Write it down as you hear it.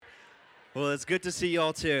Well, it's good to see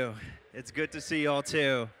y'all too. It's good to see y'all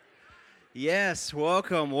too. Yes,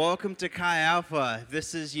 welcome. Welcome to Chi Alpha. If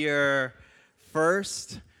this is your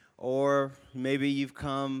first, or maybe you've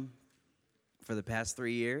come for the past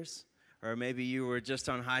 3 years, or maybe you were just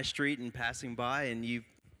on High Street and passing by and you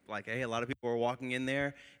like, hey, a lot of people are walking in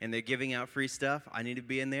there and they're giving out free stuff. I need to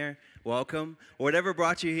be in there. Welcome. Whatever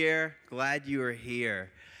brought you here, glad you are here.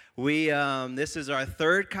 This is our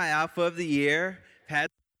third Chi Alpha of the year. Had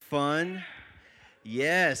fun.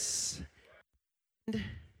 Yes.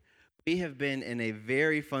 We have been in a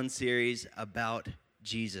very fun series about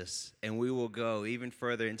Jesus, and we will go even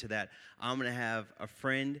further into that. I'm going to have a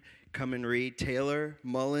friend come and read, Taylor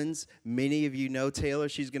Mullins. Many of you know Taylor.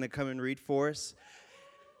 She's going to come and read for us.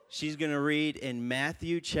 She's going to read in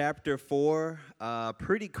Matthew chapter 4, a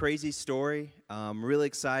pretty crazy story. I'm really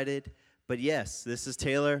excited. But yes, this is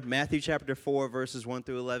Taylor, Matthew chapter 4, verses 1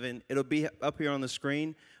 through 11. It'll be up here on the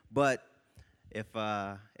screen, but if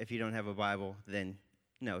you don't have a Bible, then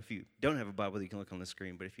no, if you don't have a Bible, you can look on the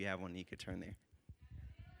screen, but if you have one, you could turn there.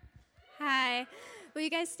 Hi. Will you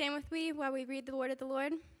guys stand with me while we read the word of the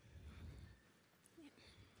Lord?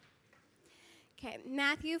 Okay,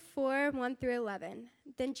 Matthew 4, 1 through 11.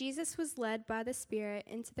 Then Jesus was led by the Spirit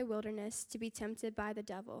into the wilderness to be tempted by the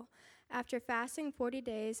devil. After fasting 40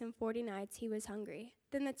 days and 40 nights, he was hungry.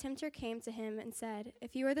 Then the tempter came to him and said,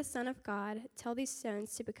 "If you are the Son of God, tell these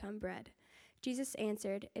stones to become bread." Jesus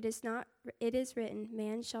answered, It is written,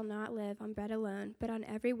 man shall not live on bread alone, but on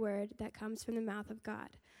every word that comes from the mouth of God.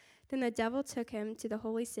 Then the devil took him to the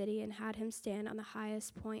holy city and had him stand on the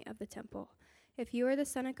highest point of the temple. If you are the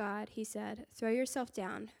Son of God, he said, throw yourself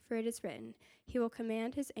down, for it is written, he will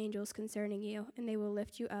command his angels concerning you, and they will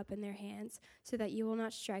lift you up in their hands, so that you will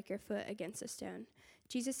not strike your foot against a stone.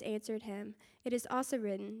 Jesus answered him, It is also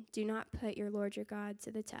written, do not put your Lord your God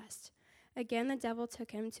to the test. Again the devil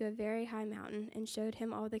took him to a very high mountain and showed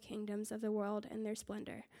him all the kingdoms of the world and their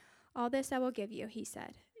splendor. All this I will give you, he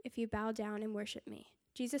said, if you bow down and worship me.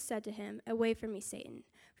 Jesus said to him, Away from me, Satan,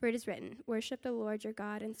 for it is written, Worship the Lord your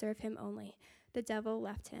God and serve him only. The devil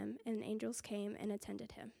left him, and angels came and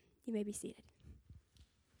attended him. You may be seated.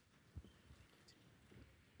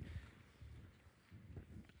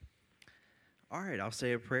 All right, I'll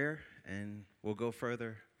say a prayer, and we'll go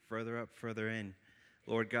further up, further in.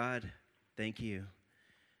 Lord God, thank you.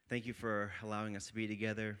 Thank you for allowing us to be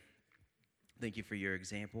together. Thank you for your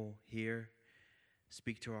example here.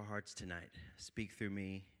 Speak to our hearts tonight. Speak through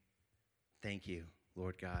me. Thank you,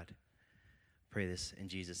 Lord God. Pray this in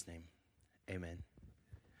Jesus' name. Amen.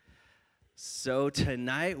 So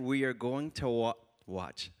tonight we are going to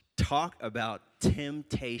talk about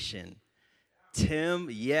temptation.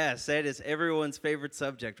 Yes, that is everyone's favorite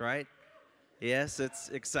subject, right? Yes, it's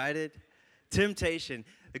excited. Temptation.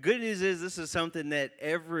 The good news is this is something that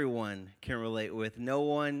everyone can relate with. No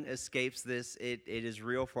one escapes this. It is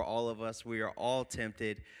real for all of us. We are all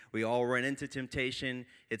tempted. We all run into temptation.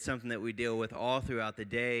 It's something that we deal with all throughout the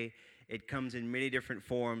day. It comes in many different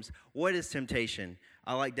forms. What is temptation?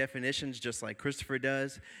 I like definitions just like Christopher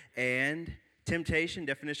does. And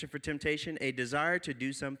definition for temptation, a desire to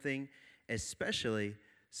do something, especially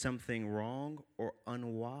something wrong or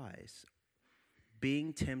unwise.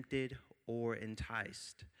 Being tempted or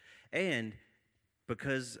enticed. And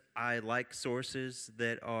because I like sources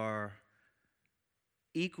that are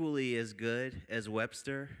equally as good as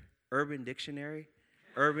Webster, Urban Dictionary's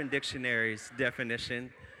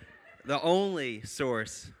definition, the only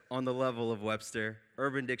source on the level of Webster,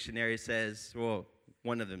 Urban Dictionary says, well,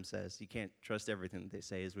 one of them says, you can't trust everything that they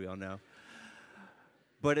say, as we all know,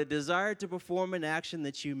 but a desire to perform an action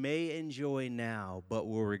that you may enjoy now but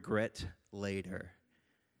will regret later.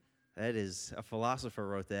 That is, a philosopher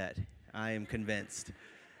wrote that. I am convinced.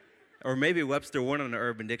 Or maybe Webster went on the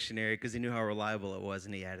Urban Dictionary because he knew how reliable it was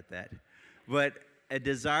and he added that. But a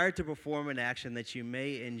desire to perform an action that you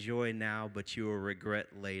may enjoy now but you will regret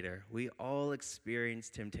later. We all experience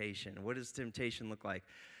temptation. What does temptation look like?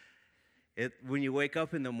 When you wake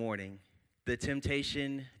up in the morning, the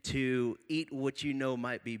temptation to eat what you know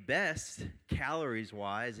might be best,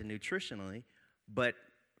 calories-wise and nutritionally, but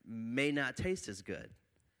may not taste as good.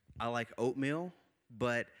 I like oatmeal,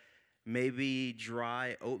 but maybe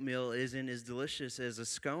dry oatmeal isn't as delicious as a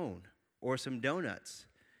scone or some donuts,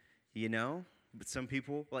 you know? But some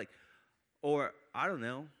people or I don't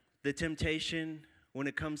know, the temptation when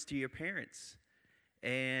it comes to your parents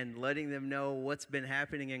and letting them know what's been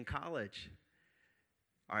happening in college.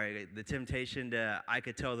 All right, the temptation I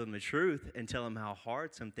could tell them the truth and tell them how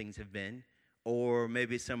hard some things have been, or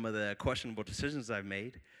maybe some of the questionable decisions I've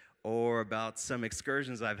made, or about some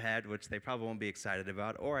excursions I've had, which they probably won't be excited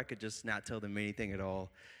about, or I could just not tell them anything at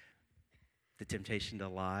all. the temptation to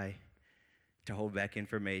lie, to hold back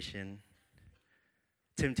information,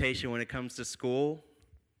 temptation when it comes to school.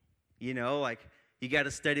 You know, like you got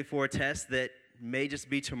to study for a test that may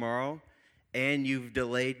just be tomorrow, and you've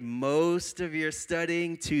delayed most of your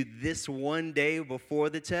studying to this one day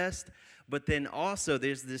before the test. But then also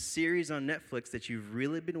there's this series on Netflix that you've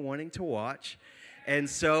really been wanting to watch. And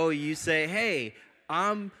so you say, hey,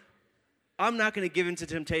 I'm not going to give in to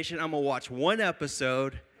temptation. I'm going to watch one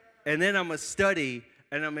episode, and then I'm going to study,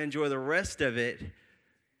 and I'm going to enjoy the rest of it.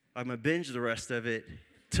 I'm going to binge the rest of it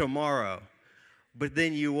tomorrow. But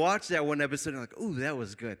then you watch that one episode, and you're like, ooh, that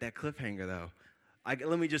was good. That cliffhanger, though.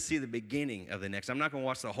 Let me just see the beginning of the next. I'm not going to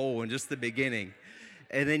watch the whole one, just the beginning.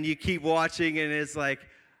 And then you keep watching, and it's like,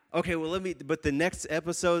 okay, well, but the next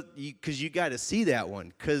episode, because you got to see that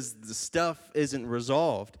one, because the stuff isn't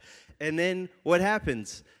resolved. And then what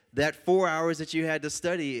happens? That 4 hours that you had to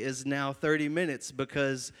study is now 30 minutes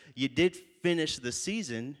because you did finish the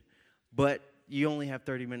season, but you only have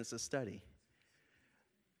 30 minutes to study.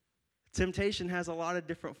 Temptation has a lot of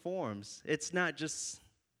different forms. It's not just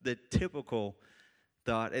the typical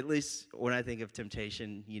thought, at least when I think of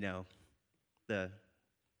temptation, you know, the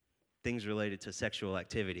things related to sexual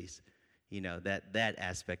activities, you know, that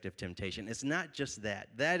aspect of temptation. It's not just that.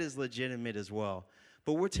 That is legitimate as well.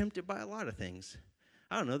 But we're tempted by a lot of things.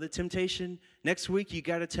 I don't know, the temptation, next week you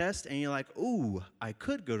got a test, and you're like, ooh, I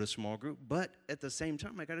could go to small group, but at the same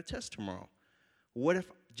time, I got a test tomorrow. What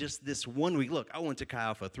if just this 1 week, look, I went to Chi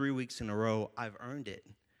Alpha 3 weeks in a row, I've earned it.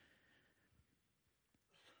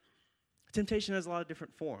 Temptation has a lot of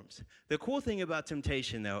different forms. The cool thing about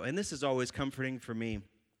temptation, though, and this is always comforting for me,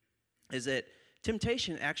 is that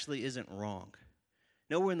temptation actually isn't wrong.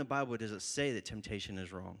 Nowhere in the Bible does it say that temptation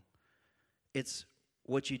is wrong. It's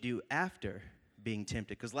what you do after being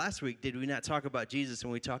tempted. Because last week, did we not talk about Jesus,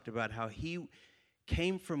 and we talked about how he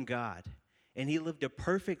came from God, and he lived a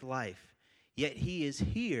perfect life, yet he is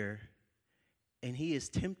here, and he is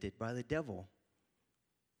tempted by the devil.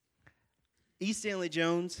 E. Stanley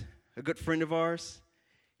Jones, a good friend of ours,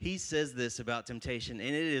 he says this about temptation,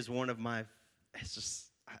 and it is one of my,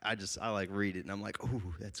 I like read it, and I'm like,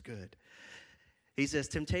 ooh, that's good. He says,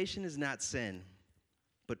 temptation is not sin,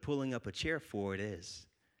 but pulling up a chair for it is.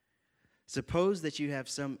 Suppose that you have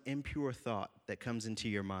some impure thought that comes into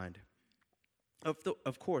your mind.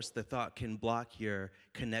 Of course, the thought can block your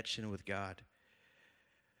connection with God.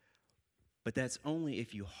 But that's only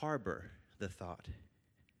if you harbor the thought.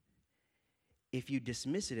 If you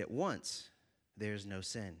dismiss it at once, there's no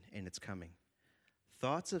sin in its coming.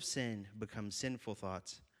 Thoughts of sin become sinful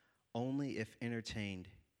thoughts only if entertained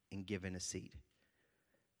and given a seat.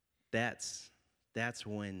 That's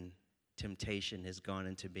when temptation has gone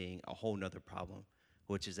into being a whole nother problem,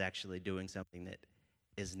 which is actually doing something that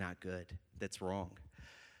is not good, that's wrong.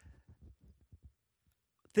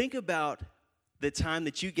 Think about the time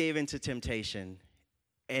that you gave into temptation,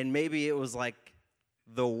 and maybe it was like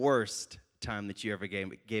the worst time that you ever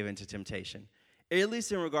gave into temptation, at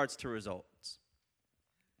least in regards to results.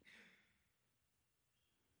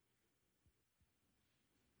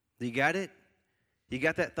 You got it? You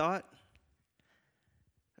got that thought?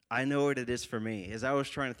 I know what it is for me. As I was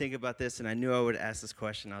trying to think about this, and I knew I would ask this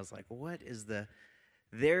question, I was like,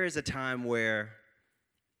 there is a time where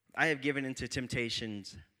I have given into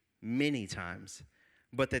temptations many times,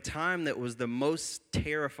 but the time that was the most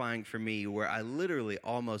terrifying for me, where I literally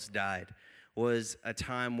almost died, was a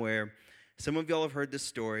time where some of y'all have heard this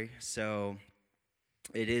story, so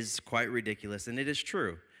it is quite ridiculous, and it is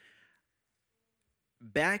true.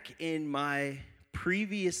 Back in my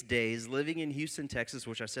previous days living in Houston, Texas,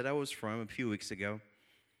 which I said I was from a few weeks ago,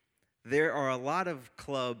 there are a lot of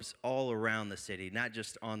clubs all around the city, not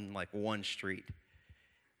just on like one street.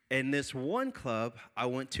 And this one club I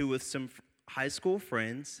went to with some high school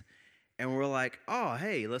friends, and we're like, oh,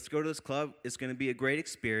 hey, let's go to this club. It's going to be a great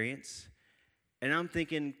experience. And I'm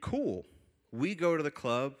thinking, cool. We go to the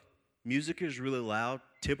club. Music is really loud.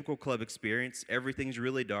 Typical club experience. Everything's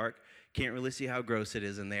really dark. Can't really see how gross it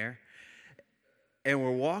is in there. And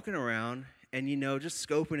we're walking around and, just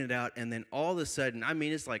scoping it out. And then all of a sudden,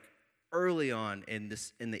 it's like early on in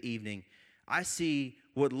the evening, I see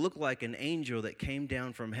what looked like an angel that came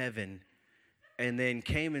down from heaven and then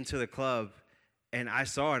came into the club. And I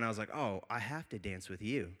saw it, and I was like, oh, I have to dance with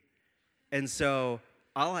you. And so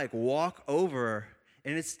I walk over,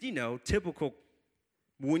 and it's, typical.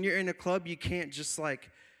 When you're in a club, you can't just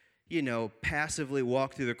passively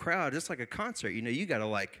walk through the crowd. It's like a concert, you got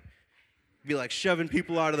to be shoving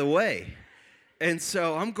people out of the way. And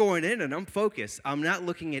so I'm going in and I'm focused. I'm not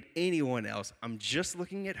looking at anyone else. I'm just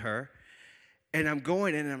looking at her. And I'm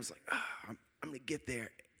going in and I'm just like, I'm going to get there.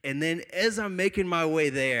 And then as I'm making my way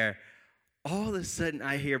there, all of a sudden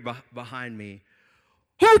I hear behind me,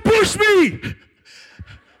 "Who pushed me?"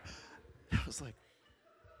 I was like,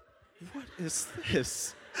 what is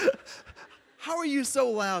this? How are you so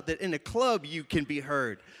loud that in a club you can be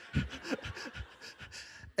heard?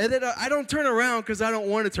 And then I don't turn around because I don't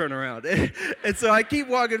want to turn around. And so I keep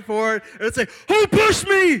walking forward, and it's like, "Who pushed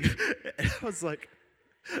me?" And I was like,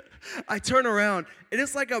 I turn around, and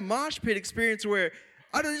it's like a mosh pit experience where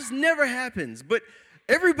this never happens, but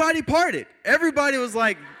everybody parted. Everybody was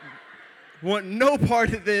like, want no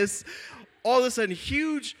part of this. All of a sudden,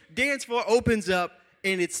 huge dance floor opens up,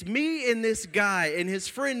 and it's me and this guy and his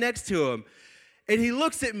friend next to him. And he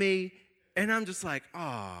looks at me, and I'm just like,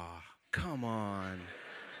 "Oh, come on."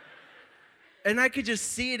 And I could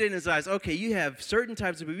just see it in his eyes. Okay, you have certain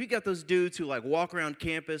types of people. You got those dudes who like walk around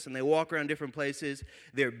campus and they walk around different places.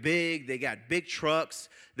 They're big. They got big trucks.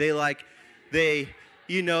 They look big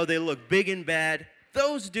and bad.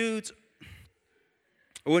 Those dudes,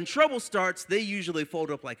 when trouble starts, they usually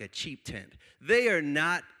fold up like a cheap tent. They are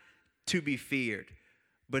not to be feared.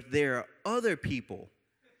 But there are other people,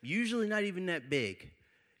 usually not even that big,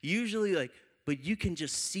 but you can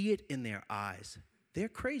just see it in their eyes. They're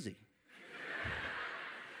crazy.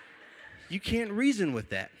 You can't reason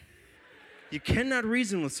with that. You cannot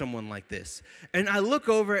reason with someone like this. And I look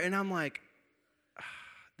over and I'm like,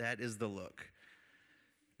 that is the look.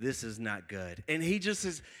 This is not good. And he just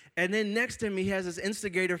is, and then next to him he has his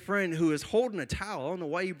instigator friend who is holding a towel. I don't know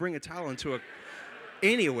why you bring a towel into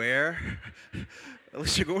anywhere.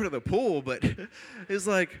 Unless you go to the pool, but it's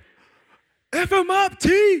like, "F him up,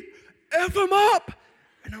 T! F him up!"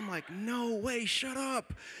 And I'm like, "No way, shut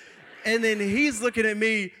up." And then he's looking at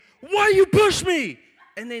me, "Why you push me?"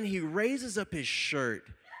 And then he raises up his shirt.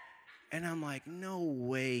 And I'm like, no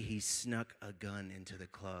way he snuck a gun into the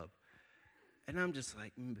club. And I'm just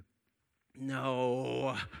like,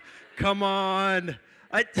 no, come on.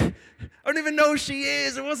 I don't even know who she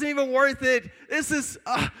is. It wasn't even worth it. This is,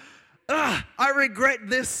 I regret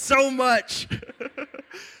this so much.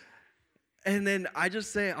 And then I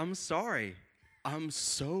just say, "I'm sorry. I'm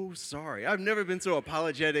so sorry. I've never been so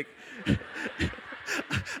apologetic."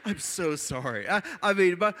 I'm so sorry.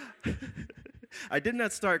 But I did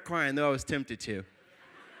not start crying, though I was tempted to.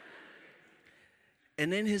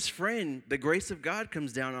 And then his friend, the grace of God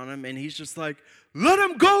comes down on him, and he's just like, "Let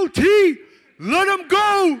him go, T! Let him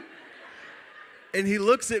go!" And he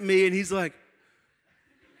looks at me, and he's like,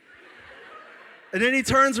 and then he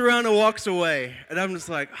turns around and walks away. And I'm just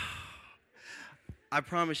like, I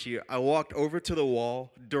promise you, I walked over to the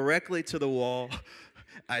wall, directly to the wall.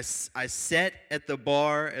 I sat at the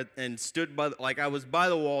bar and stood by, I was by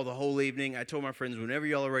the wall the whole evening. I told my friends, whenever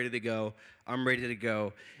y'all are ready to go, I'm ready to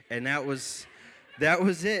go. And that was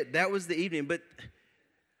it. That was the evening. But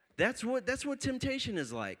that's what temptation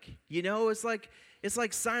is like. You know, it's like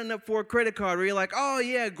signing up for a credit card where you're like, "Oh,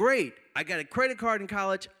 yeah, great. I got a credit card in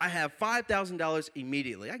college. I have $5,000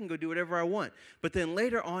 immediately. I can go do whatever I want." But then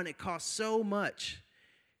later on, it costs so much.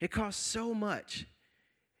 It costs so much.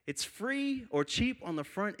 It's free or cheap on the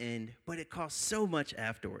front end, but it costs so much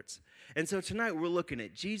afterwards. And so tonight we're looking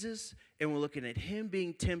at Jesus, and we're looking at him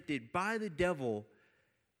being tempted by the devil,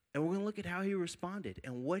 and we're going to look at how he responded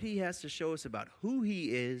and what he has to show us about who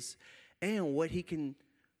he is and what he can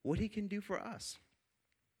do for us.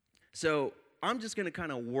 So I'm just going to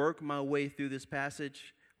kind of work my way through this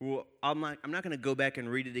passage. Well, I'm not going to go back and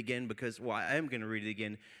read it again because, I am going to read it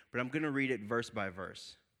again, but I'm going to read it verse by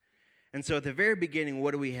verse. And so at the very beginning,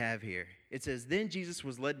 what do we have here? It says, "Then Jesus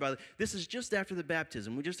was led by..." This is just after the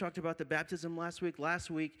baptism. We just talked about the baptism last week. Last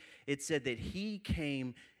week, it said that he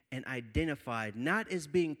came and identified, not as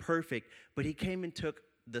being perfect, but he came and took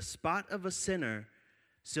the spot of a sinner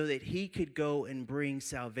so that he could go and bring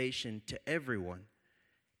salvation to everyone.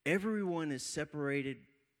 Everyone is separated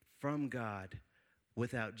from God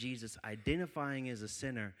without Jesus identifying as a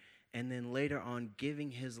sinner and then later on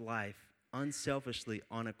giving his life unselfishly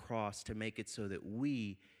on a cross to make it so that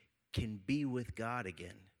we can be with God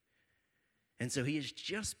again. And so he has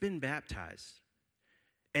just been baptized.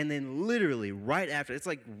 And then literally right after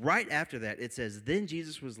that, it says, "Then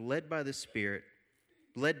Jesus was led by the Spirit,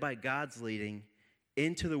 led by God's leading,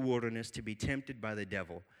 into the wilderness to be tempted by the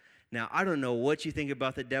devil." Now, I don't know what you think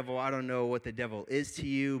about the devil. I don't know what the devil is to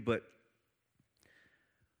you, but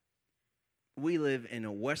we live in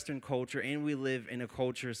a Western culture, and we live in a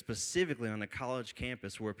culture specifically on a college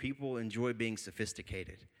campus where people enjoy being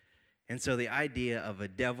sophisticated. And so the idea of a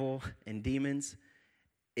devil and demons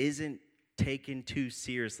isn't taken too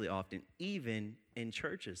seriously often, even in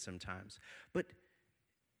churches sometimes. But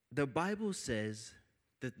the Bible says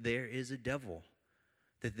that there is a devil.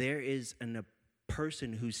 that there is a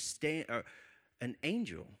person who's an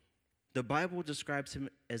angel. The Bible describes him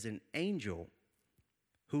as an angel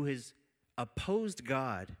who has opposed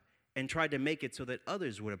God and tried to make it so that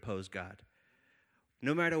others would oppose God.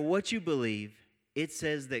 No matter what you believe, it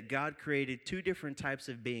says that God created two different types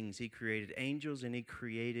of beings. He created angels and he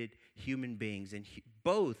created human beings. And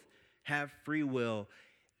both have free will.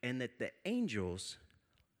 And that the angels,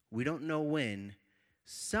 we don't know when,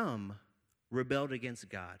 some rebelled against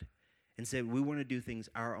God and said, we want to do things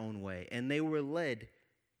our own way. And they were led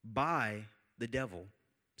by the devil,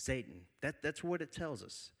 Satan. That's what it tells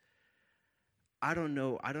us. I don't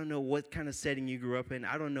know what kind of setting you grew up in.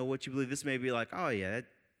 I don't know what you believe. This may be like, oh, yeah,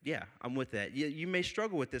 I'm with that. You may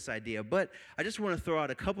struggle with this idea, but I just want to throw out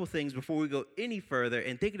a couple things before we go any further.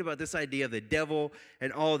 And thinking about this idea of the devil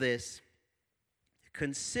and all this,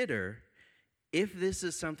 consider if this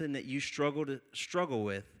is something that you struggle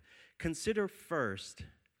with. Consider first,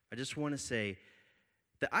 I just want to say,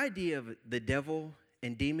 the idea of the devil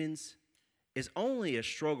and demons is only a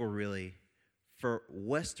struggle, really, for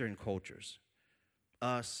Western cultures.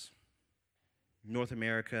 Us, North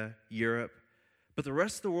America, Europe. But the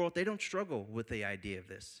rest of the world, they don't struggle with the idea of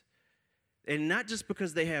this. And not just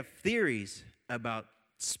because they have theories about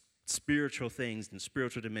spiritual things and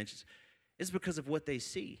spiritual dimensions. It's because of what they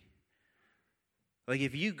see. Like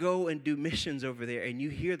if you go and do missions over there and you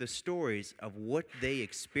hear the stories of what they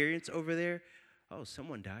experience over there, oh,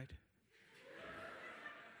 someone died.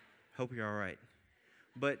 Hope you're all right.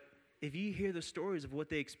 But if you hear the stories of what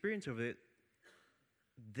they experience over there,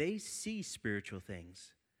 they see spiritual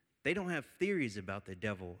things. They don't have theories about the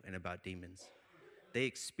devil and about demons. They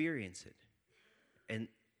experience it. And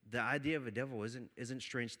the idea of a devil isn't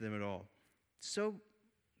strange to them at all. So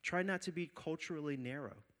try not to be culturally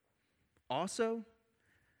narrow. Also,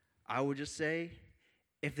 I would just say,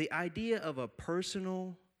 if the idea of a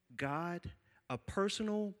personal God, a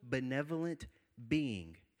personal benevolent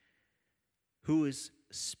being who is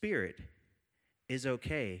spirit is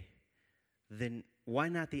okay, then why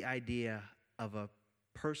not the idea of a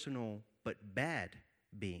personal but bad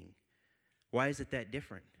being? Why is it that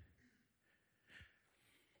different?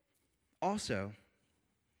 Also,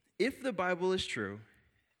 if the Bible is true,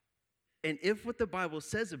 and if what the Bible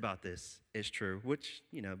says about this is true, which,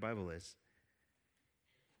 the Bible is,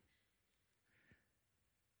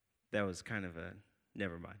 that was kind of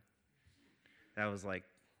never mind. That was like,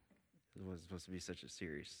 it wasn't supposed to be such a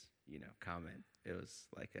serious, comment. It was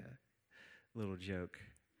like a little joke.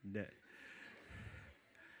 No.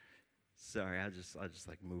 Sorry, I'll just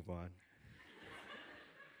move on.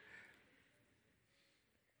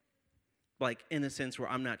 Like in the sense where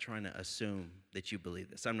I'm not trying to assume that you believe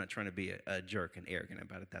this. I'm not trying to be a jerk and arrogant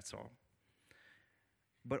about it, that's all.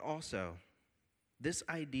 But also, this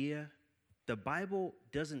idea, the Bible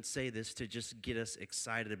doesn't say this to just get us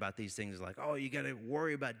excited about these things like, oh, you got to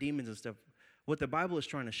worry about demons and stuff. What the Bible is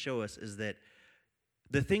trying to show us is that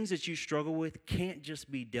the things that you struggle with can't just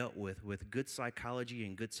be dealt with good psychology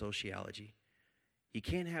and good sociology. You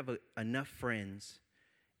can't have enough friends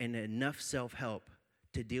and enough self-help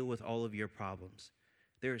to deal with all of your problems.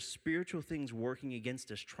 There are spiritual things working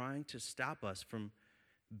against us, trying to stop us from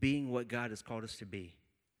being what God has called us to be.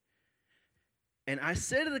 And I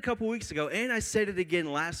said it a couple weeks ago, and I said it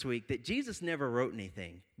again last week, that Jesus never wrote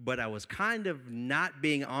anything. But I was kind of not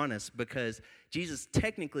being honest because Jesus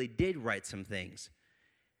technically did write some things.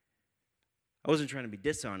 I wasn't trying to be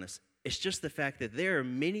dishonest. It's just the fact that there are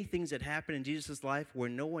many things that happen in Jesus' life where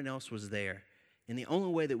no one else was there. And the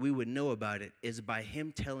only way that we would know about it is by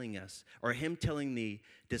him telling us, or him telling the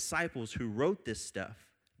disciples who wrote this stuff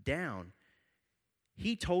down.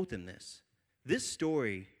 He told them this. This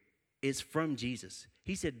story is from Jesus.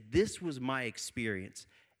 He said, this was my experience.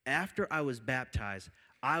 After I was baptized,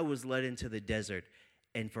 I was led into the desert,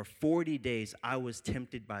 and for 40 days I was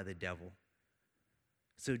tempted by the devil.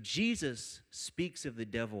 So Jesus speaks of the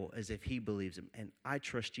devil as if he believes him, and I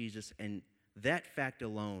trust Jesus, and that fact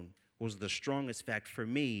alone was the strongest fact for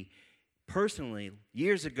me personally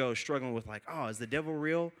years ago, struggling with like, oh, is the devil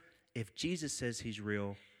real? If Jesus says he's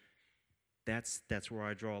real, that's where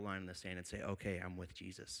I draw a line in the sand and say, okay, I'm with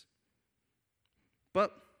Jesus.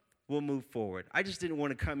 But we'll move forward. I just didn't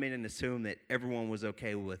want to come in and assume that everyone was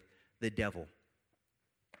okay with the devil.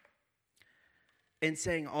 In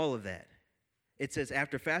saying all of that, it says,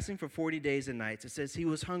 after fasting for 40 days and nights, it says he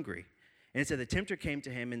was hungry. And it said the tempter came to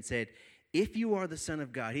him and said, if you are the Son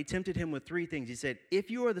of God, he tempted him with three things. He said, if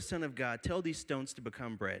you are the Son of God, tell these stones to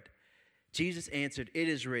become bread. Jesus answered, it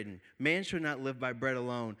is written, man shall not live by bread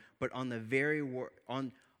alone, but on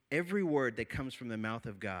every word that comes from the mouth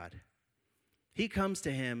of God. He comes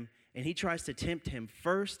to him and he tries to tempt him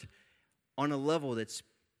first on a level that's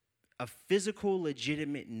a physical,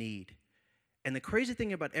 legitimate need. And the crazy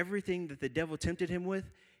thing about everything that the devil tempted him with,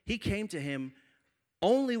 he came to him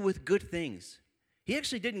only with good things. He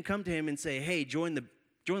actually didn't come to him and say, hey, join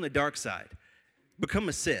the dark side. Become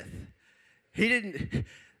a Sith. He didn't.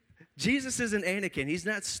 Jesus isn't Anakin. He's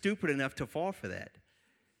not stupid enough to fall for that.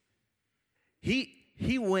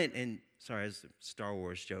 He went and, sorry, it's a Star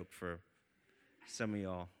Wars joke for some of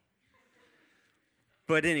y'all.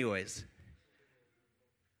 But anyways,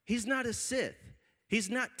 he's not a Sith. He's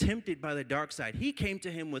not tempted by the dark side. He came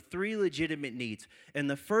to him with 3 legitimate needs. And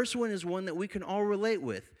the first one is one that we can all relate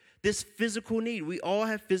with. This physical need. We all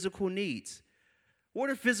have physical needs. What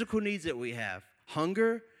are physical needs that we have?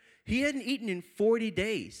 Hunger. He hadn't eaten in 40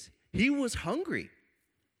 days. He was hungry.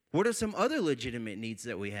 What are some other legitimate needs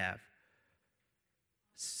that we have?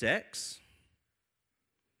 Sex.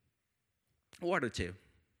 What are 2?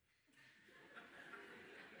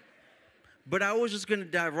 But I was just going to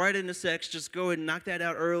dive right into sex. Just go ahead and knock that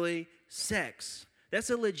out early. Sex. That's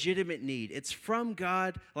a legitimate need. It's from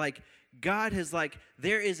God. Like, God has,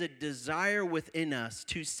 there is a desire within us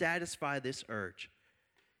to satisfy this urge.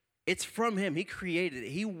 It's from him. He created it.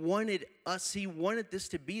 He wanted us. He wanted this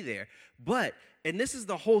to be there. But, and this is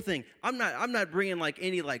the whole thing. I'm not bringing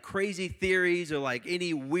any crazy theories or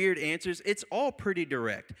any weird answers. It's all pretty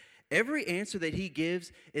direct. Every answer that he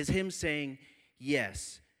gives is him saying,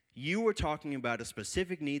 yes, you were talking about a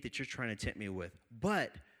specific need that you're trying to tempt me with.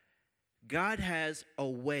 But God has a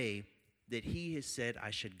way that he has said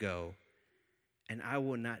I should go, and I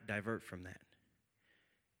will not divert from that.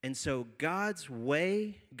 And so God's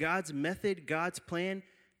way, God's method, God's plan,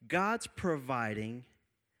 God's providing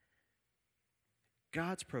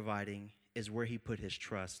is where he put his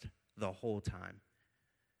trust the whole time.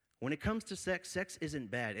 When it comes to sex, sex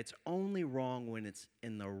isn't bad. It's only wrong when it's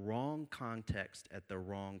in the wrong context at the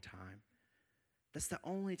wrong time. That's the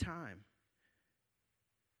only time.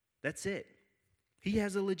 That's it. He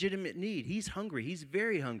has a legitimate need. He's hungry. He's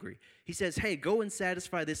very hungry. He says, hey, go and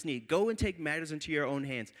satisfy this need. Go and take matters into your own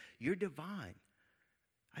hands. You're divine.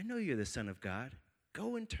 I know you're the Son of God.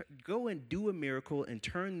 Go and do a miracle and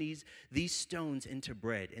turn these stones into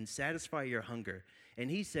bread and satisfy your hunger.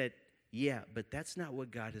 And he said, yeah, but that's not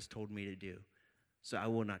what God has told me to do. So I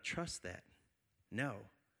will not trust that. No.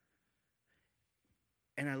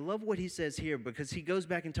 And I love what he says here because he goes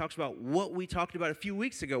back and talks about what we talked about a few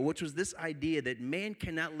weeks ago, which was this idea that man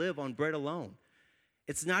cannot live on bread alone.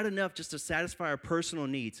 It's not enough just to satisfy our personal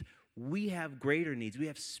needs. We have greater needs. We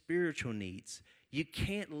have spiritual needs. You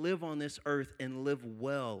can't live on this earth and live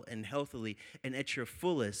well and healthily and at your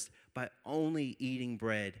fullest by only eating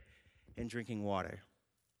bread and drinking water.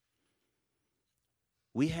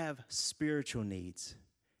 We have spiritual needs,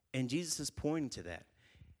 and Jesus is pointing to that.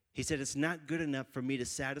 He said, it's not good enough for me to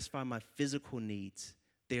satisfy my physical needs.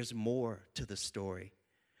 There's more to the story.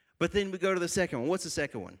 But then we go to the second one. What's the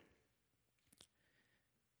second one?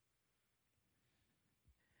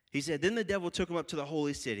 He said, then the devil took him up to the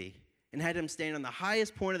holy city and had him stand on the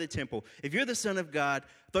highest point of the temple. If you're the Son of God,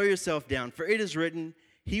 throw yourself down, for it is written,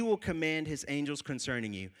 he will command his angels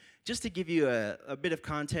concerning you. Just to give you a bit of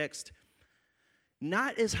context,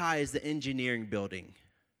 not as high as the engineering building,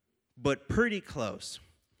 but pretty close.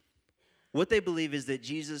 What they believe is that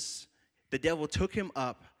the devil took him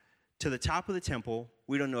up to the top of the temple.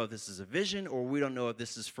 We don't know if this is a vision or we don't know if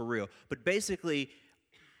this is for real. But basically,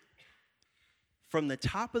 from the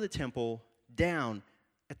top of the temple down,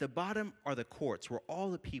 at the bottom are the courts where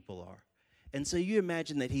all the people are. And so you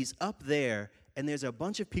imagine that he's up there and there's a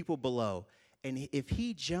bunch of people below. And if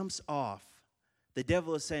he jumps off, the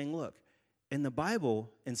devil is saying, look, in the Bible,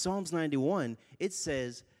 in Psalms 91, it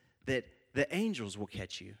says that the angels will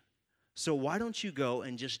catch you. So why don't you go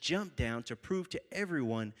and just jump down to prove to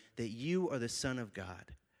everyone that you are the Son of God?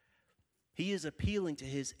 He is appealing to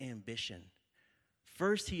his ambition.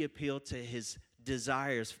 First, he appealed to his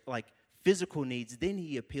desires, like physical needs. Then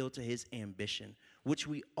he appealed to his ambition, which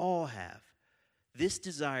we all have. This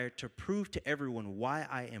desire to prove to everyone why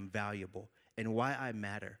I am valuable and why I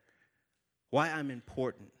matter, why I'm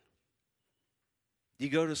important. You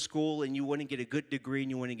go to school and you want to get a good degree and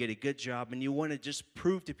you want to get a good job and you want to just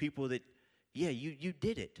prove to people that, yeah, you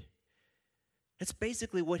did it. That's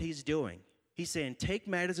basically what he's doing. He's saying, take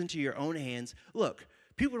matters into your own hands. Look,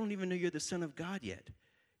 people don't even know you're the Son of God yet.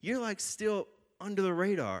 You're like still under the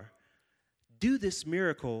radar. Do this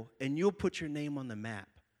miracle and you'll put your name on the map.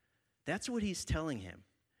 That's what he's telling him.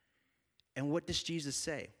 And what does Jesus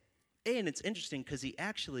say? And it's interesting because he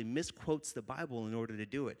actually misquotes the Bible in order to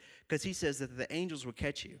do it. Because he says that the angels will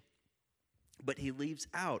catch you. But he leaves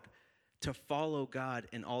out to follow God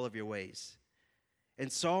in all of your ways. In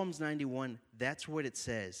Psalms 91, that's what it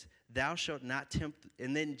says. Thou shalt not tempt,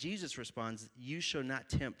 and then Jesus responds, you shall not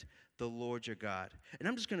tempt the Lord your God. And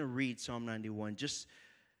I'm just going to read Psalm 91.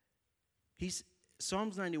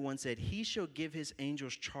 Psalms 91 said, he shall give his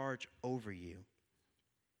angels charge over you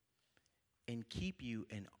and keep you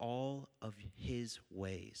in all of his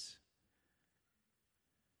ways.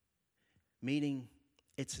 Meaning,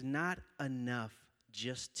 it's not enough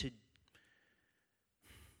just to,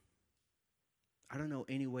 I don't know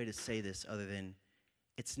any way to say this other than,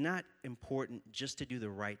 it's not important just to do the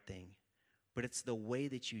right thing, but it's the way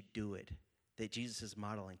that you do it that Jesus is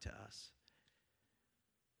modeling to us.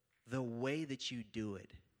 The way that you do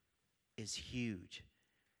it is huge.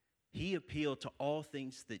 He appealed to all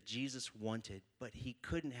things that Jesus wanted, but he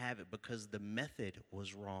couldn't have it because the method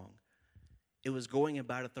was wrong. It was going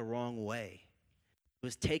about it the wrong way. It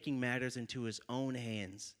was taking matters into his own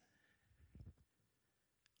hands.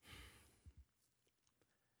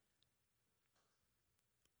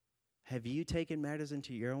 Have you taken matters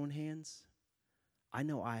into your own hands? I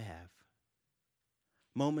know I have.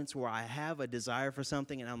 Moments where I have a desire for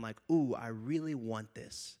something and I'm like, ooh, I really want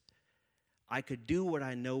this. I could do what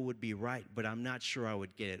I know would be right, but I'm not sure I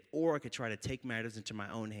would get it. Or I could try to take matters into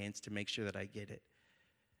my own hands to make sure that I get it.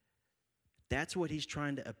 That's what he's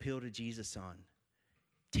trying to appeal to Jesus on.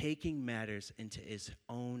 Taking matters into his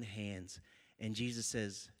own hands. And Jesus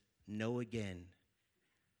says, no again.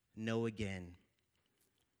 No again.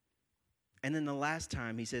 And then the last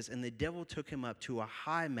time he says, and the devil took him up to a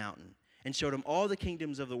high mountain and showed him all the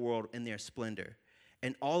kingdoms of the world in their splendor.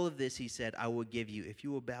 And all of this, he said, I will give you if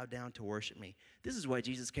you will bow down to worship me. This is why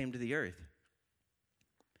Jesus came to the earth.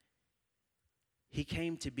 He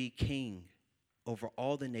came to be king over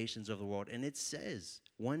all the nations of the world. And it says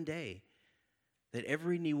one day that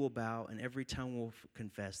every knee will bow and every tongue will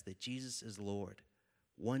confess that Jesus is Lord.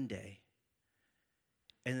 One day.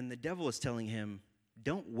 And then the devil is telling him,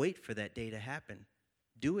 don't wait for that day to happen.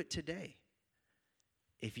 Do it today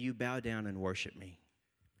if you bow down and worship me.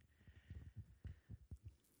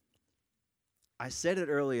 I said it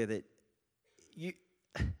earlier that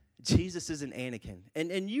Jesus isn't Anakin.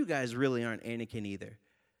 And you guys really aren't Anakin either.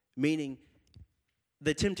 Meaning,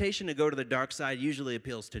 the temptation to go to the dark side usually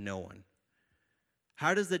appeals to no one.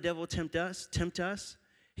 How does the devil tempt us?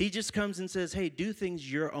 He just comes and says, hey, do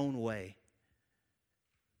things your own way.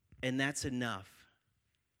 And that's enough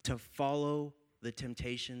to follow the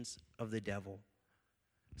temptations of the devil.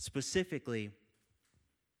 Specifically,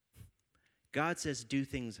 God says, do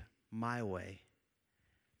things my way.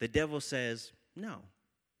 The devil says, no,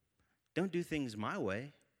 don't do things my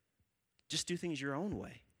way. Just do things your own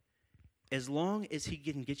way. As long as he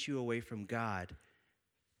can get you away from God,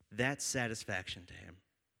 that's satisfaction to him.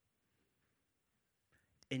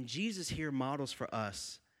 And Jesus here models for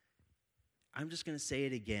us, I'm just going to say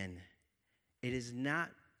it again. It is not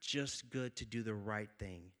just good to do the right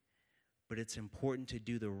thing, but it's important to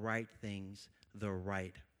do the right things the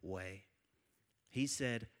right way. He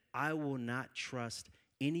said, I will not trust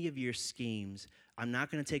any of your schemes. I'm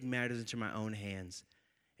not going to take matters into my own hands.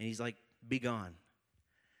 And he's like, be gone.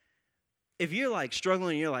 If you're like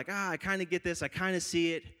struggling, you're like, I kind of get this, I kind of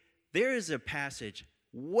see it. There is a passage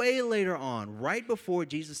way later on, right before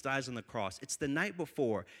Jesus dies on the cross. It's the night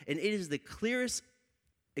before, and it is the clearest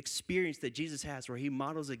experience that Jesus has where he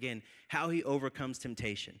models again how he overcomes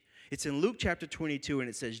temptation. It's in Luke chapter 22, and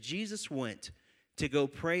it says, Jesus went to go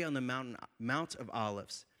pray on the Mount of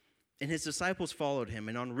Olives, and his disciples followed him.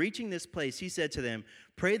 And on reaching this place, he said to them,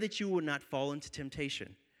 pray that you will not fall into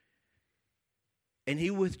temptation. And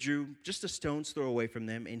he withdrew just a stone's throw away from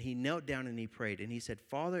them, and he knelt down and he prayed. And he said,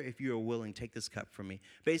 Father, if you are willing, take this cup from me.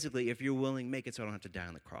 Basically, if you're willing, make it so I don't have to die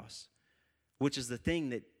on the cross, which is the thing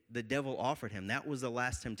that the devil offered him. That was the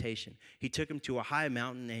last temptation. He took him to a high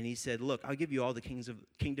mountain, and he said, look, I'll give you all the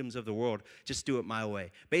kingdoms of the world. Just do it my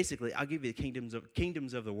way. Basically, I'll give you the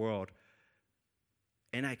kingdoms of the world,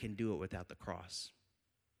 and I can do it without the cross.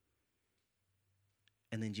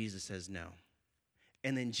 And then Jesus says no.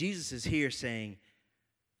 And then Jesus is here saying,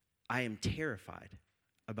 I am terrified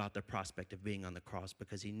about the prospect of being on the cross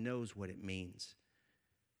because he knows what it means.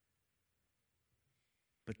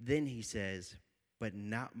 But then he says, but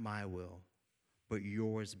not my will, but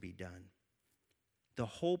yours be done. The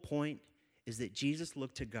whole point is that Jesus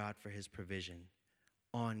looked to God for his provision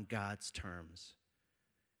on God's terms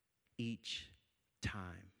each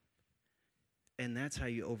time. And that's how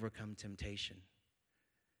you overcome temptation.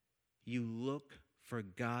 You look for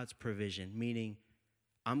God's provision, meaning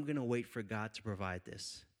I'm going to wait for God to provide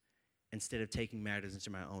this instead of taking matters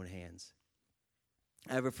into my own hands.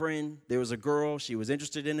 I have a friend, there was a girl, she was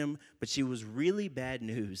interested in him, but she was really bad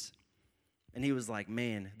news. And he was like,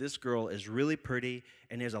 man, this girl is really pretty,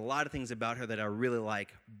 and there's a lot of things about her that I really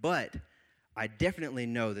like, but I definitely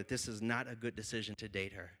know that this is not a good decision to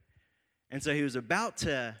date her. And so he was about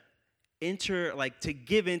to to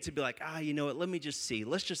give in, to be like, you know what, let me just see.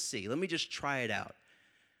 Let's just see. Let me just try it out.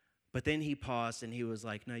 But then he paused, and he was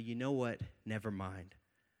like, no, you know what? Never mind.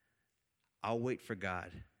 I'll wait for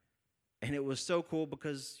God. And it was so cool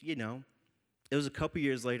because, it was a couple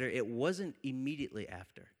years later. It wasn't immediately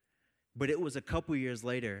after, but it was a couple years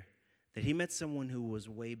later that he met someone who was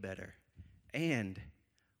way better and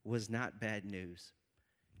was not bad news.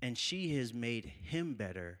 And she has made him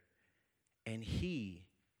better, and he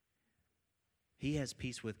has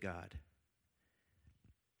peace with God.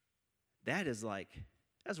 That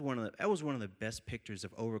was one of the best pictures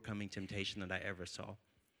of overcoming temptation that I ever saw.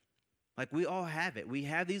 Like, we all have it. We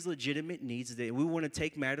have these legitimate needs that we want to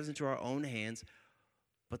take matters into our own hands.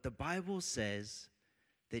 But the Bible says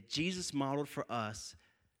that Jesus modeled for us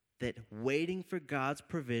that waiting for God's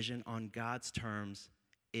provision on God's terms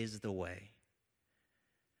is the way.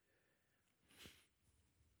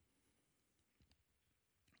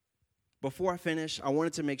 Before I finish, I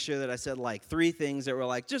wanted to make sure that I said 3 things that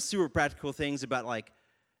were just super practical things about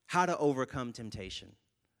how to overcome temptation.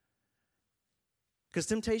 Because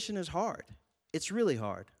temptation is hard. It's really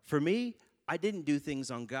hard. For me, I didn't do things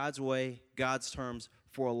on God's way, God's terms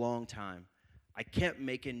for a long time. I kept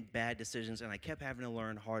making bad decisions, and I kept having to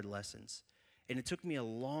learn hard lessons. And it took me a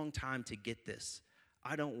long time to get this.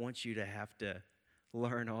 I don't want you to have to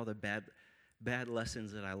learn all the bad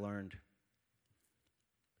lessons that I learned.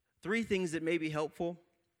 3 things that may be helpful.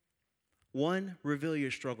 1, reveal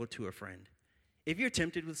your struggle to a friend. If you're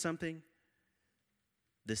tempted with something,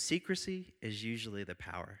 the secrecy is usually the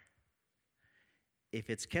power.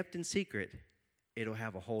 If it's kept in secret, it'll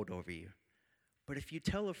have a hold over you. But if you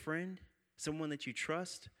tell a friend, someone that you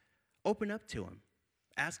trust, open up to them.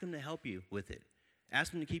 Ask them to help you with it.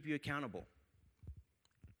 Ask them to keep you accountable.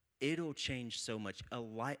 It'll change so much.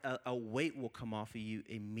 A weight will come off of you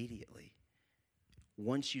immediately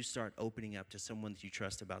once you start opening up to someone that you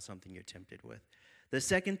trust about something you're tempted with. The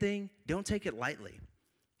second thing, don't take it lightly.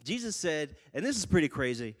 Jesus said, and this is pretty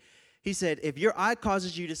crazy, he said, if your eye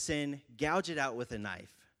causes you to sin, gouge it out with a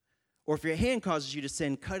knife. Or if your hand causes you to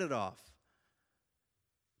sin, cut it off.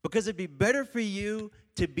 Because it'd be better for you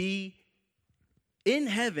to be in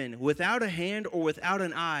heaven without a hand or without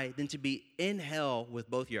an eye than to be in hell with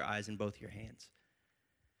both your eyes and both your hands.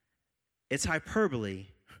 It's hyperbole.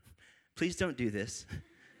 Please don't do this.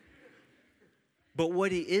 But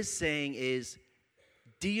what he is saying is,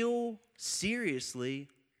 deal seriously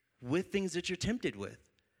with things that you're tempted with.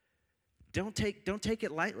 Don't take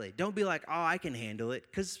it lightly. Don't be like, I can handle it,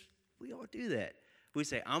 because we all do that. We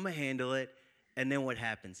say, I'm going to handle it, and then what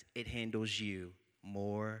happens? It handles you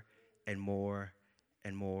more and more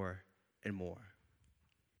and more and more.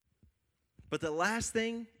 But the last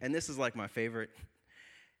thing, and this is my favorite,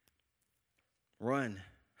 run.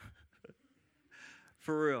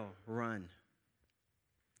 For real, run.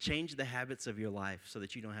 Change the habits of your life so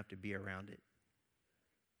that you don't have to be around it.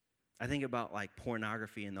 I think about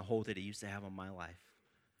pornography and the hold that it used to have on my life.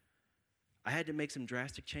 I had to make some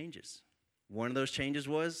drastic changes. One of those changes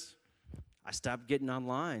was I stopped getting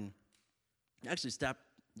online. I actually stopped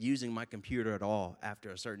using my computer at all after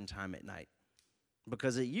a certain time at night,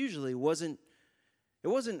 because it usually wasn't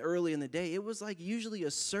early in the day. It was usually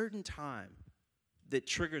a certain time that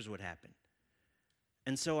triggers would happen.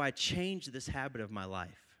 And so I changed this habit of my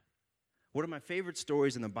life. One of my favorite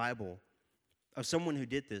stories in the Bible of someone who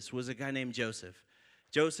did this was a guy named Joseph.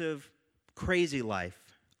 Joseph, crazy life.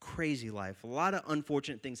 A lot of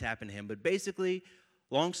unfortunate things happened to him, but basically,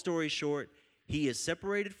 long story short, he is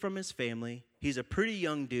separated from his family. He's a pretty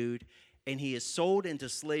young dude, and he is sold into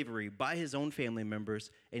slavery by his own family members,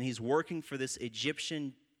 and he's working for this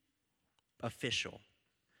Egyptian official.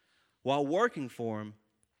 While working for him,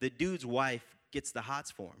 the dude's wife gets the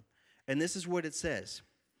hots for him. And this is what it says.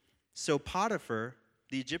 So Potiphar,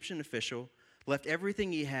 the Egyptian official, left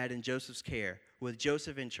everything he had in Joseph's care, with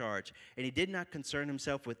Joseph in charge, and he did not concern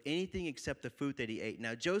himself with anything except the food that he ate.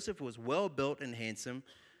 Now Joseph was well built and handsome.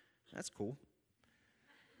 That's cool.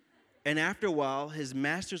 And after a while, his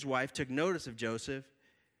master's wife took notice of Joseph,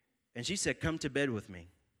 and she said, come to bed with me.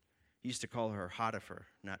 He used to call her Hotiphar,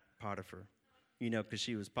 not Potiphar. Because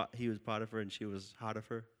he was Potiphar and she was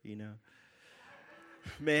Hotiphar,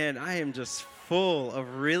 Man, I am just full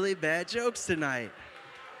of really bad jokes tonight.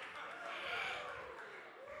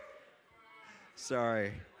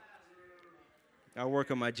 Sorry. I'll work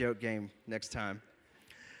on my joke game next time.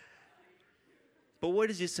 But what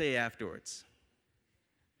does he say afterwards?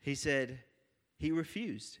 He said, he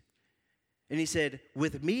refused. And he said,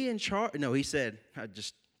 with me in charge, no, he said,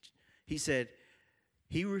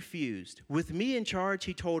 he refused. With me in charge,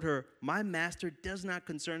 he told her, my master does not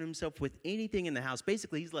concern himself with anything in the house.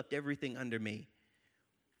 Basically, he's left everything under me.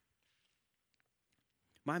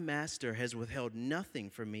 My master has withheld nothing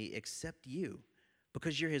from me except you,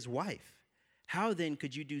 because you're his wife. How then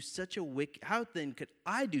could I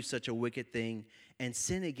do such a wicked thing and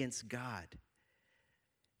sin against God?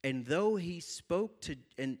 And though she spoke to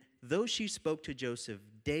Joseph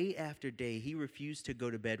day after day, he refused to go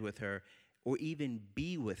to bed with her or even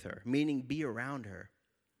be with her, meaning be around her.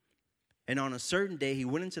 And on a certain day, he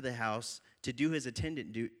went into the house to do his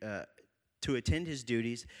to attend his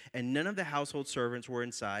duties, and none of the household servants were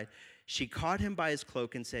inside. She caught him by his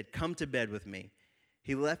cloak and said, come to bed with me.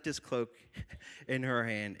 He left his cloak in her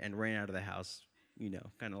hand and ran out of the house,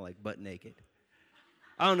 kind of like butt naked.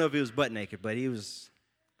 I don't know if he was butt naked, but he was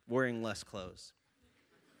wearing less clothes.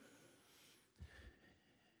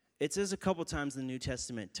 It says a couple times in the New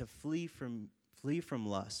Testament to flee from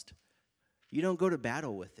lust. You don't go to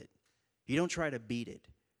battle with it. You don't try to beat it.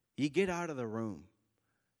 You get out of the room.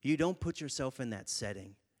 You don't put yourself in that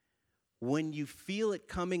setting. When you feel it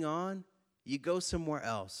coming on, you go somewhere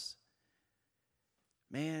else.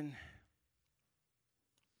 Man,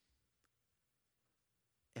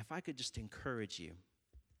 if I could just encourage you,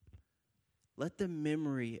 let the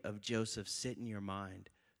memory of Joseph sit in your mind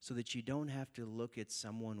so that you don't have to look at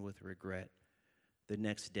someone with regret the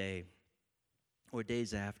next day or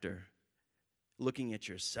days after, looking at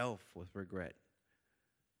yourself with regret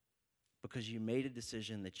because you made a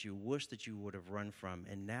decision that you wish that you would have run from,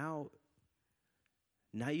 and now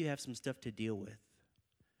you have some stuff to deal with.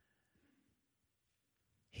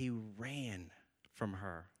 He ran from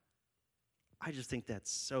her. I just think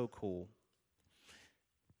that's so cool.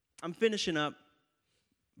 I'm finishing up,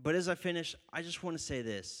 but as I finish, I just want to say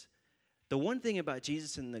this. The one thing about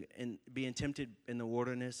Jesus and being tempted in the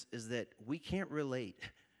wilderness is that we can't relate.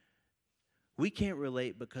 We can't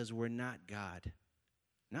relate because we're not God,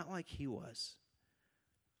 not like he was.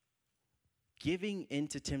 Giving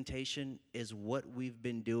into temptation is what we've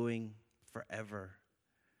been doing forever.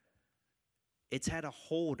 It's had a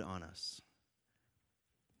hold on us.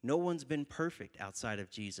 No one's been perfect outside of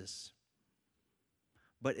Jesus.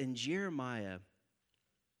 But in Jeremiah,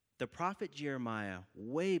 the prophet Jeremiah,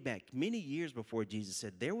 way back, many years before Jesus,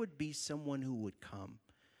 said there would be someone who would come.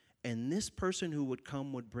 And this person who would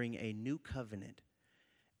come would bring a new covenant.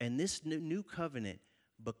 And this new covenant,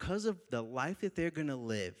 because of the life that they're going to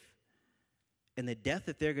live and the death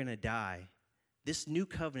that they're going to die, this new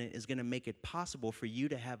covenant is going to make it possible for you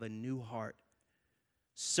to have a new heart.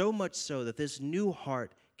 So much so that this new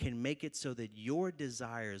heart can make it so that your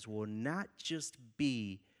desires will not just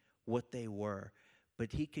be what they were,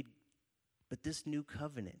 but this new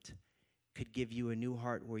covenant could give you a new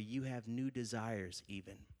heart where you have new desires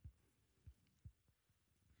even.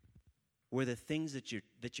 Where the things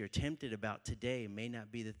that you're tempted about today may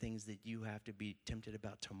not be the things that you have to be tempted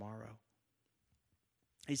about tomorrow.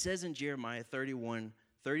 He says in Jeremiah 31,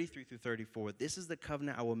 33 through 34, this is the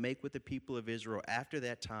covenant I will make with the people of Israel after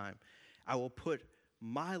that time. I will put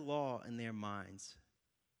my law in their minds,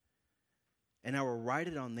 and I will write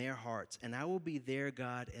it on their hearts, and I will be their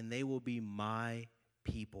God, and they will be my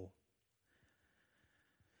people.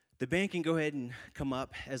 The band can go ahead and come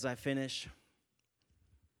up as I finish.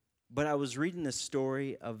 But I was reading the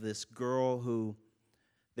story of this girl who,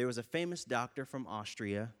 there was a famous doctor from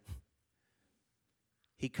Austria.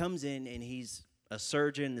 He comes in and he's a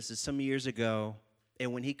surgeon. This is some years ago.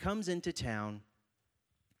 And when he comes into town,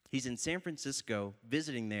 he's in San Francisco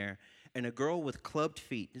visiting there, and a girl with clubbed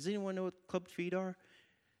feet. Does anyone know what clubbed feet are?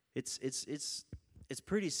 It's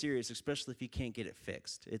pretty serious, especially if you can't get it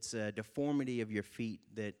fixed. It's a deformity of your feet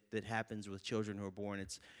that happens with children who are born.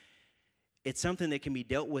 It's something that can be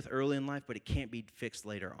dealt with early in life, but it can't be fixed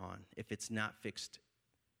later on if it's not fixed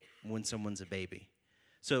when someone's a baby.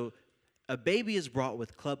 So a baby is brought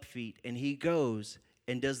with club feet, and he goes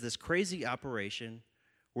and does this crazy operation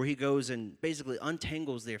where he goes and basically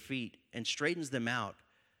untangles their feet and straightens them out.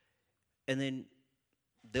 And then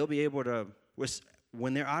they'll be able to,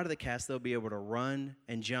 when they're out of the cast, they'll be able to run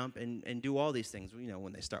and jump and do all these things,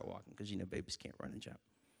 when they start walking, because, babies can't run and jump.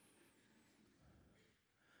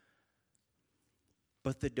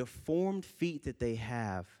 But the deformed feet that they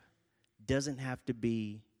have doesn't have to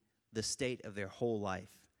be the state of their whole life.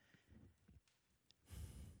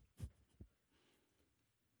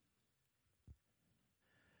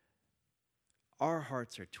 Our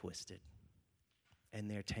hearts are twisted, and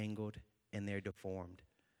they're tangled, and they're deformed.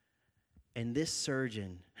 And this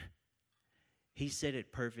surgeon, he said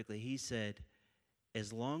it perfectly. He said,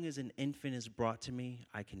 as long as an infant is brought to me,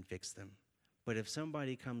 I can fix them. But if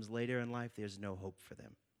somebody comes later in life, there's no hope for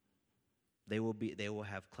them. They will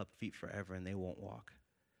have clubbed feet forever and they won't walk.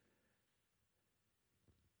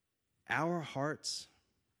 Our hearts,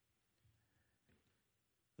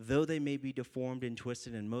 though they may be deformed and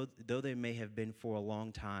twisted, and though they may have been for a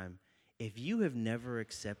long time, if you have never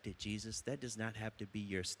accepted Jesus, that does not have to be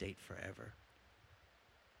your state forever.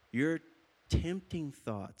 Your tempting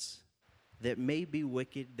thoughts that may be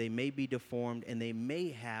wicked, they may be deformed, and they may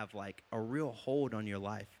have like a real hold on your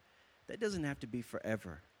life, that doesn't have to be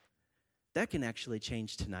forever. That can actually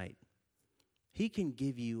change tonight. He can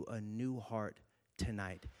give you a new heart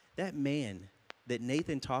tonight. That man that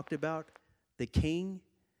Nathan talked about, the king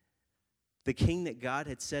that God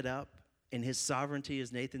had set up in his sovereignty,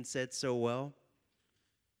 as Nathan said so well,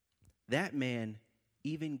 that man,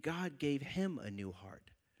 even God gave him a new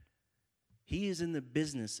heart. He is in the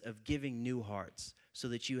business of giving new hearts so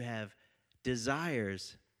that you have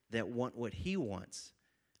desires that want what he wants,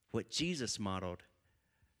 what Jesus modeled,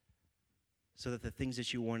 so that the things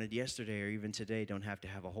that you wanted yesterday or even today don't have to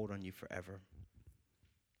have a hold on you forever.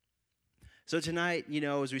 So tonight,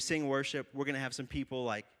 as we sing worship, we're going to have some people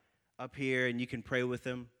like up here and you can pray with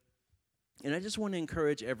them. And I just want to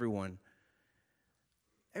encourage everyone.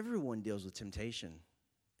 Everyone deals with temptation.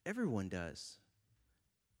 Everyone does.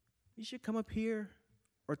 You should come up here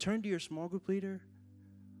or turn to your small group leader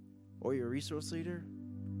or your resource leader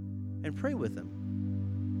and pray with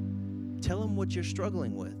them. Tell them what you're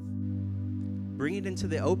struggling with. Bring it into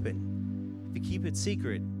the open. If you keep it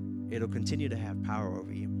secret, it'll continue to have power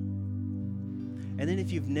over you. And then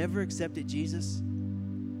if you've never accepted Jesus,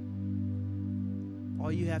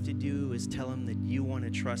 all you have to do is tell him that you want to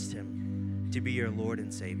trust him to be your Lord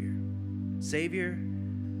and Savior. Savior,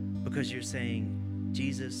 because you're saying,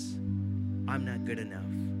 Jesus, I'm not good enough,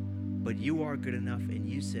 but you are good enough, and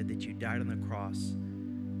you said that you died on the cross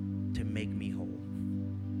to make me whole.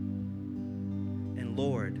 And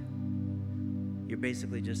Lord, you're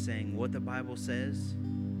basically just saying what the Bible says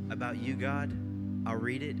about you, God. I'll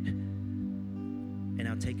read it, and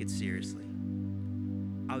I'll take it seriously.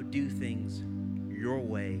 I'll do things your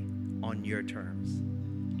way on your terms,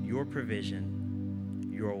 your provision,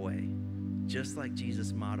 your way, just like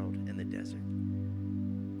Jesus modeled in the desert.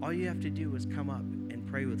 All you have to do is come up and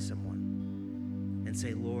pray with someone and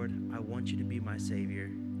say, Lord, I want you to be my Savior,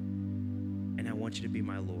 and I want you to be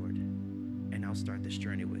my Lord, and I'll start this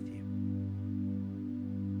journey with you.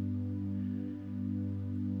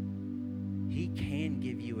 He can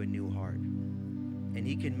give you a new heart, and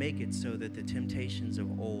he can make it so that the temptations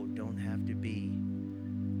of old don't have to be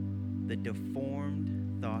the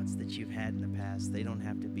deformed thoughts that you've had in the past. They don't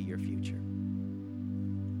have to be your future.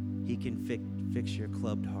 He can fix your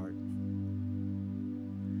clubbed heart.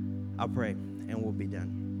 I'll pray, and we'll be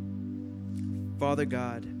done. Father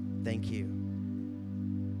God, thank you.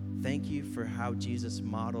 Thank you for how Jesus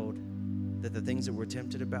modeled that the things that we're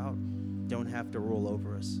tempted about don't have to rule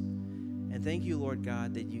over us. And thank you, Lord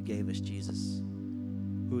God, that you gave us Jesus,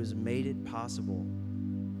 who has made it possible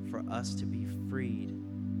for us to be freed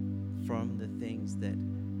from the things that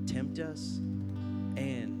tempt us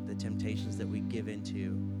and the temptations that we give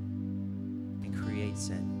into and create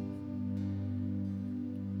sin.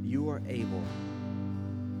 You are able.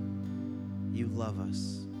 You love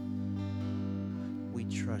us. We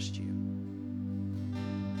trust you.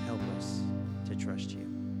 Help us to trust you.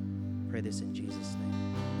 Pray this in Jesus'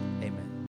 name. Amen.